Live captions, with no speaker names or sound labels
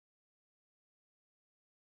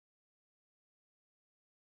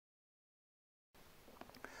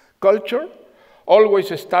Culture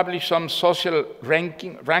always established some social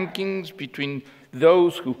rankings between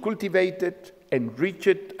those who cultivated,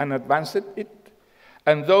 enriched, and advanced it,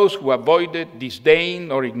 and those who avoided,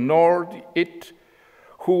 disdained, or ignored it,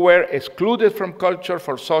 who were excluded from culture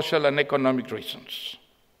for social and economic reasons.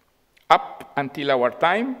 Up until our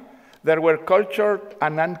time, there were cultured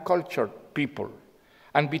and uncultured people,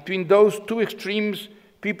 and between those two extremes,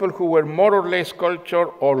 people who were more or less cultured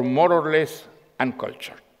or more or less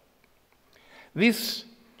uncultured. This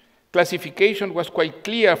classification was quite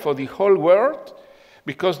clear for the whole world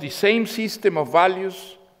because the same system of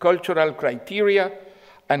values, cultural criteria,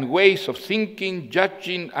 and ways of thinking,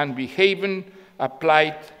 judging, and behaving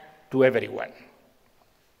applied to everyone.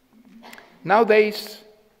 Nowadays,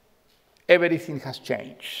 everything has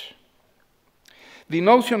changed. The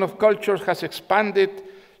notion of culture has expanded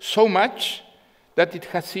so much that it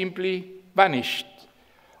has simply vanished,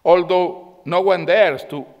 although no one dares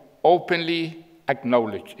to openly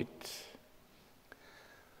acknowledge it.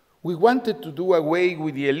 We wanted to do away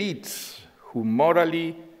with the elites who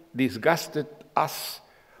morally disgusted us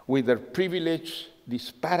with their privilege,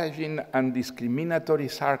 disparaging and discriminatory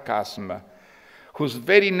sarcasm, whose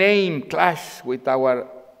very name clashed with our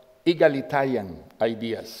egalitarian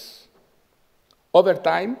ideas. Over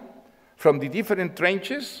time, from the different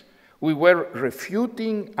trenches, we were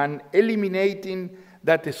refuting and eliminating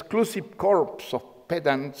that exclusive corps of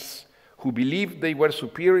pedants who believed they were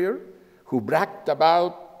superior, who bragged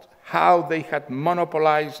about how they had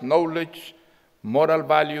monopolized knowledge, moral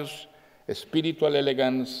values, spiritual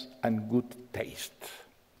elegance, and good taste.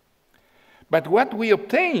 But what we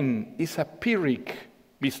obtain is a Pyrrhic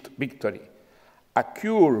victory, a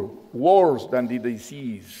cure worse than the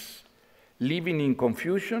disease, living in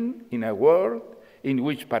confusion in a world in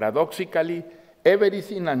which paradoxically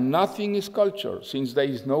everything and nothing is culture, since there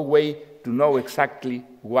is no way to know exactly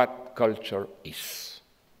what culture is.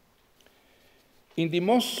 In the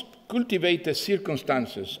most cultivated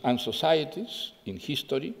circumstances and societies in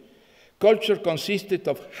history, culture consisted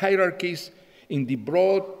of hierarchies in the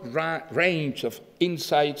broad range of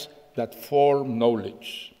insights that form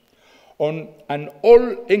knowledge, on an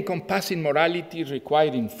all-encompassing morality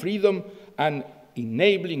requiring freedom and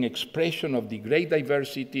enabling expression of the great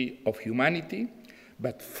diversity of humanity,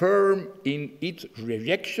 but firm in its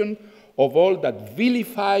rejection of all that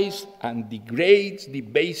vilifies and degrades the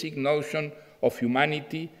basic notion of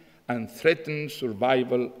humanity and threatens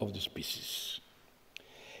survival of the species.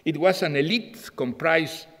 It was an elite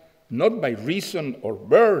comprised not by reason or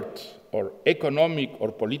birth or economic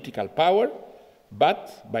or political power,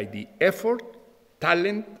 but by the effort,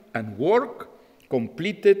 talent, and work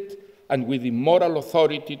completed and with the moral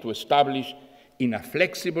authority to establish in a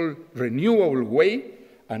flexible, renewable way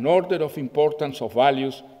an order of importance of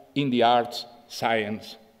values in the arts,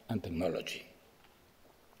 science, and technology.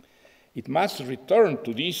 It must return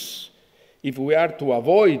to this if we are to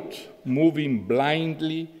avoid moving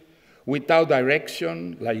blindly without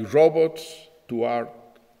direction like robots toward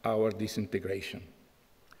our disintegration.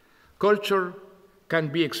 Culture can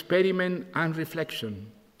be experiment and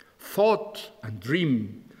reflection, thought and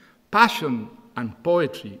dream, passion and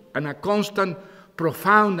poetry, and a constant,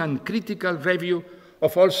 profound and critical review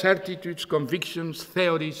of all certitudes, convictions,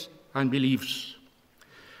 theories, and beliefs.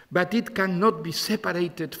 But it cannot be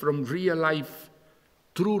separated from real life,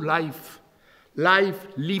 true life, life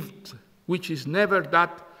lived, which is never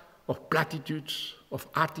that of platitudes, of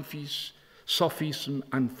artifice, sophism,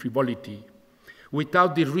 and frivolity,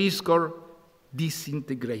 without the risk of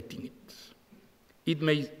disintegrating it. It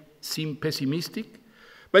may seem pessimistic,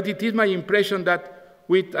 but it is my impression that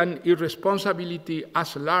with an irresponsibility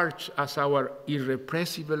as large as our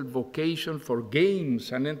irrepressible vocation for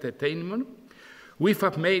games and entertainment, we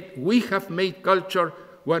have made culture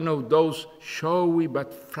one of those showy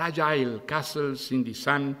but fragile castles in the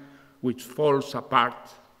sun which falls apart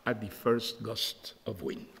at the first gust of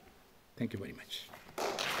wind. Thank you very much.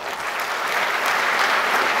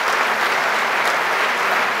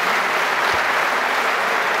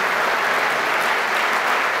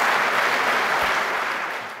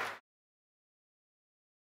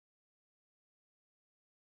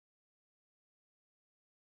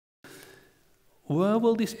 Where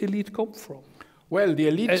will this elite come from? Well, the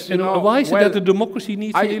elites, why is it that the democracy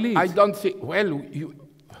needs an elite? I don't think, well,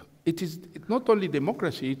 it is not only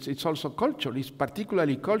democracy, it's also culture. It's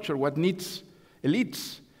particularly culture what needs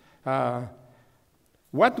elites.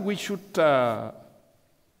 What we should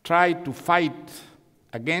try to fight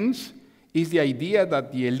against is the idea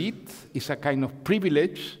that the elite is a kind of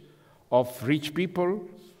privilege of rich people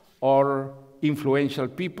or influential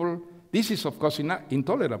people. This is, of course,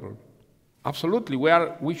 intolerable. Absolutely.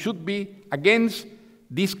 We should be against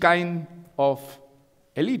this kind of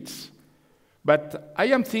elites. But I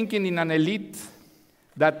am thinking in an elite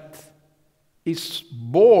that is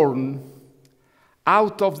born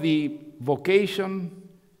out of the vocation,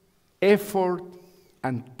 effort,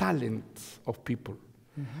 and talent of people.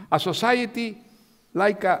 Mm-hmm. A society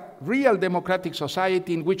like a real democratic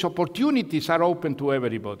society in which opportunities are open to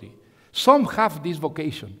everybody. Some have this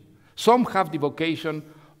vocation. Some have the vocation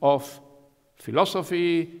of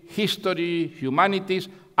philosophy, history, humanities,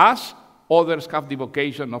 as others have the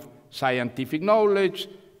vocation of scientific knowledge,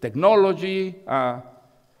 technology.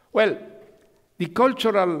 Well, the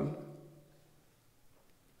cultural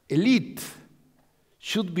elite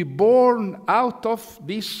should be born out of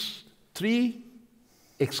these three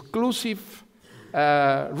exclusive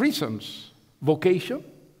reasons. Vocation,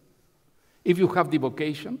 if you have the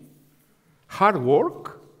vocation, hard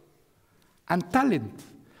work, and talent.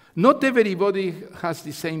 Not everybody has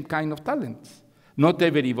the same kind of talent. Not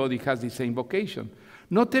everybody has the same vocation.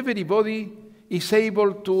 Not everybody is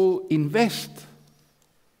able to invest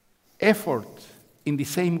effort in the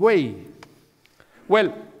same way.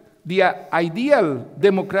 Well, the ideal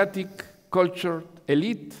democratic cultured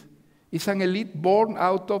elite is an elite born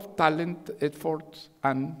out of talent, effort,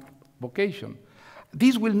 and vocation.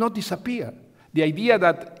 This will not disappear. The idea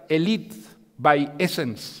that elite, by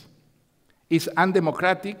essence, is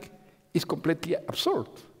undemocratic is completely absurd.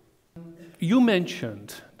 You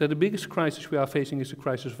mentioned that the biggest crisis we are facing is the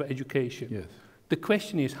crisis of education. Yes. The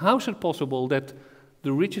question is, how is it possible that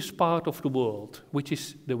the richest part of the world, which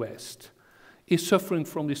is the West, is suffering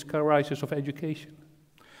from this crisis of education?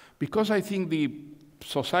 Because I think the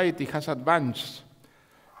society has advanced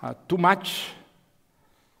too much,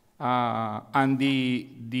 and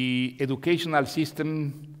the educational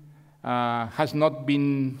system has not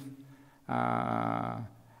been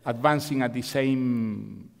advancing at the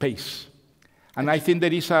same pace. And I think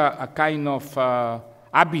there is a kind of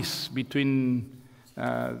abyss between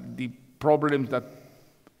the problems that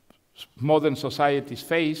modern societies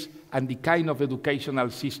face and the kind of educational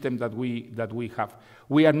system that we have.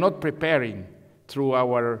 We are not preparing through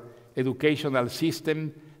our educational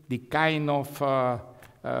system the kind of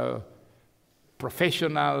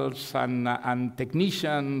professionals and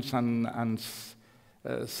technicians and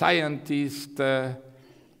scientists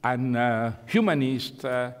and humanists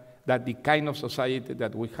that the kind of society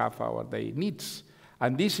that we have our day needs.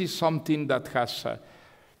 And this is something that has,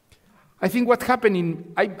 I think what happened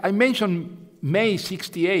in, I mentioned May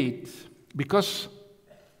 '68 because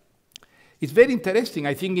it's very interesting.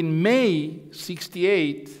 I think in May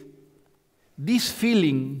 '68, this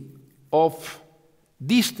feeling of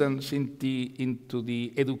distance into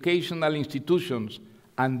the educational institutions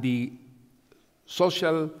and the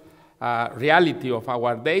social reality of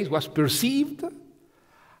our days was perceived,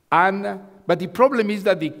 but the problem is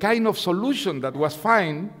that the kind of solution that was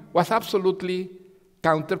found was absolutely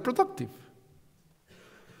counterproductive.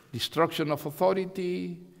 Destruction of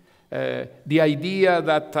authority, the idea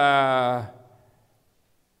that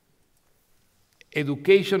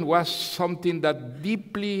education was something that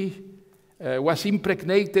deeply was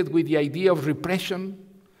impregnated with the idea of repression.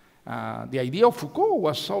 The idea of Foucault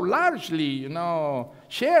was so largely,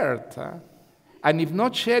 shared, and if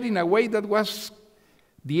not shared in a way that was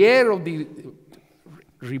the air of the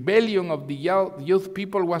rebellion of the youth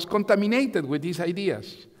people was contaminated with these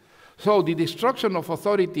ideas. So the destruction of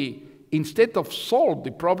authority, instead of solve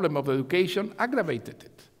the problem of education, aggravated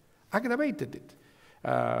it.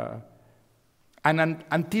 And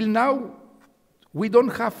until now, we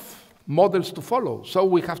don't have models to follow, so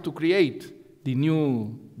we have to create the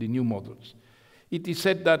new models. It is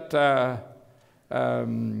said that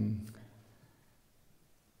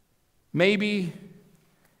maybe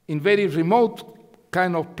in very remote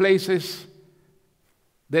kind of places,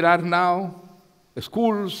 there are now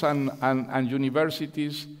schools and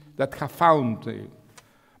universities that have found.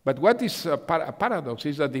 But what is a paradox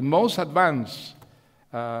is that the most advanced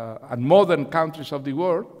and modern countries of the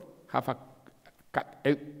world have a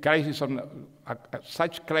crisis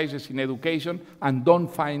such crisis in education and don't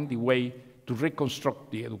find the way to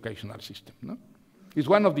reconstruct the educational system. No? It's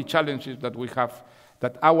one of the challenges that we have,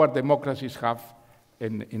 that our democracies have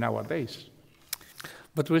in our days.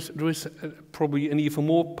 But there is probably an even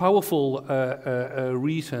more powerful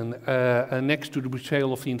reason next to the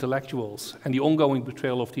betrayal of the intellectuals and the ongoing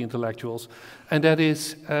betrayal of the intellectuals, and that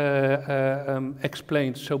is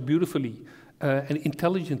explained so beautifully and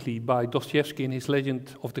intelligently by Dostoevsky in his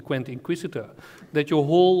Legend of the Grand Inquisitor, that your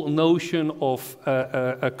whole notion of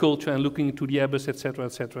culture and looking into the abyss, etc.,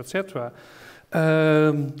 etc., etc.,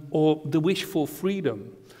 or the wish for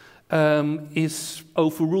freedom, is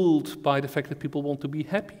overruled by the fact that people want to be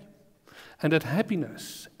happy. And that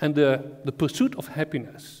happiness and the pursuit of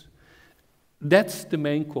happiness, that's the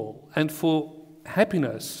main goal. And for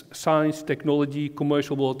happiness, science, technology,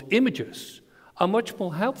 commercial world, images are much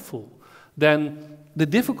more helpful than the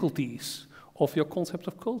difficulties of your concept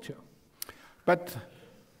of culture. But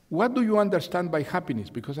what do you understand by happiness?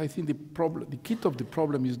 Because I think the key of the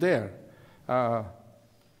problem is there.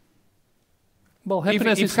 Well,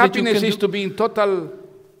 happiness if happiness is to be in total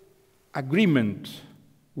agreement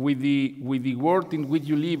with the world in which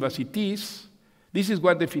you live as it is, this is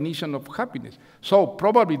one definition of happiness. So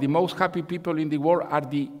probably the most happy people in the world are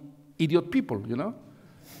the idiot people, you know?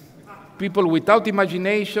 People without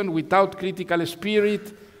imagination, without critical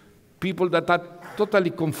spirit, people that are totally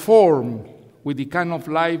conform with the kind of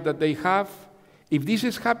life that they have. If this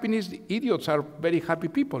is happiness, the idiots are very happy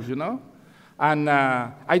people, you know? And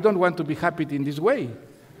I don't want to be happy in this way.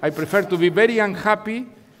 I prefer to be very unhappy,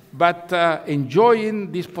 but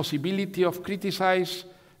enjoying this possibility of criticize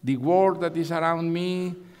the world that is around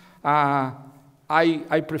me.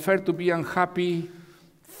 I prefer to be unhappy,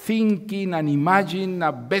 thinking and imagining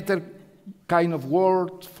a better kind of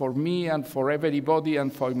world for me and for everybody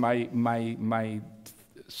and for my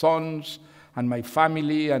sons and my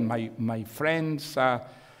family and my friends.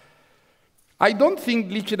 I don't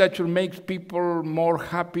think literature makes people more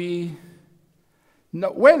happy.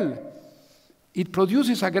 No, well, it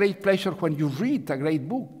produces a great pleasure when you read a great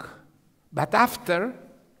book. But after,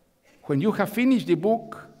 when you have finished the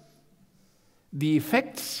book, the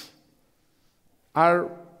effects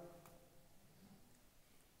are,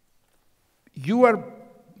 you are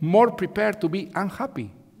more prepared to be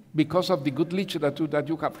unhappy because of the good literature that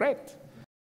you have read.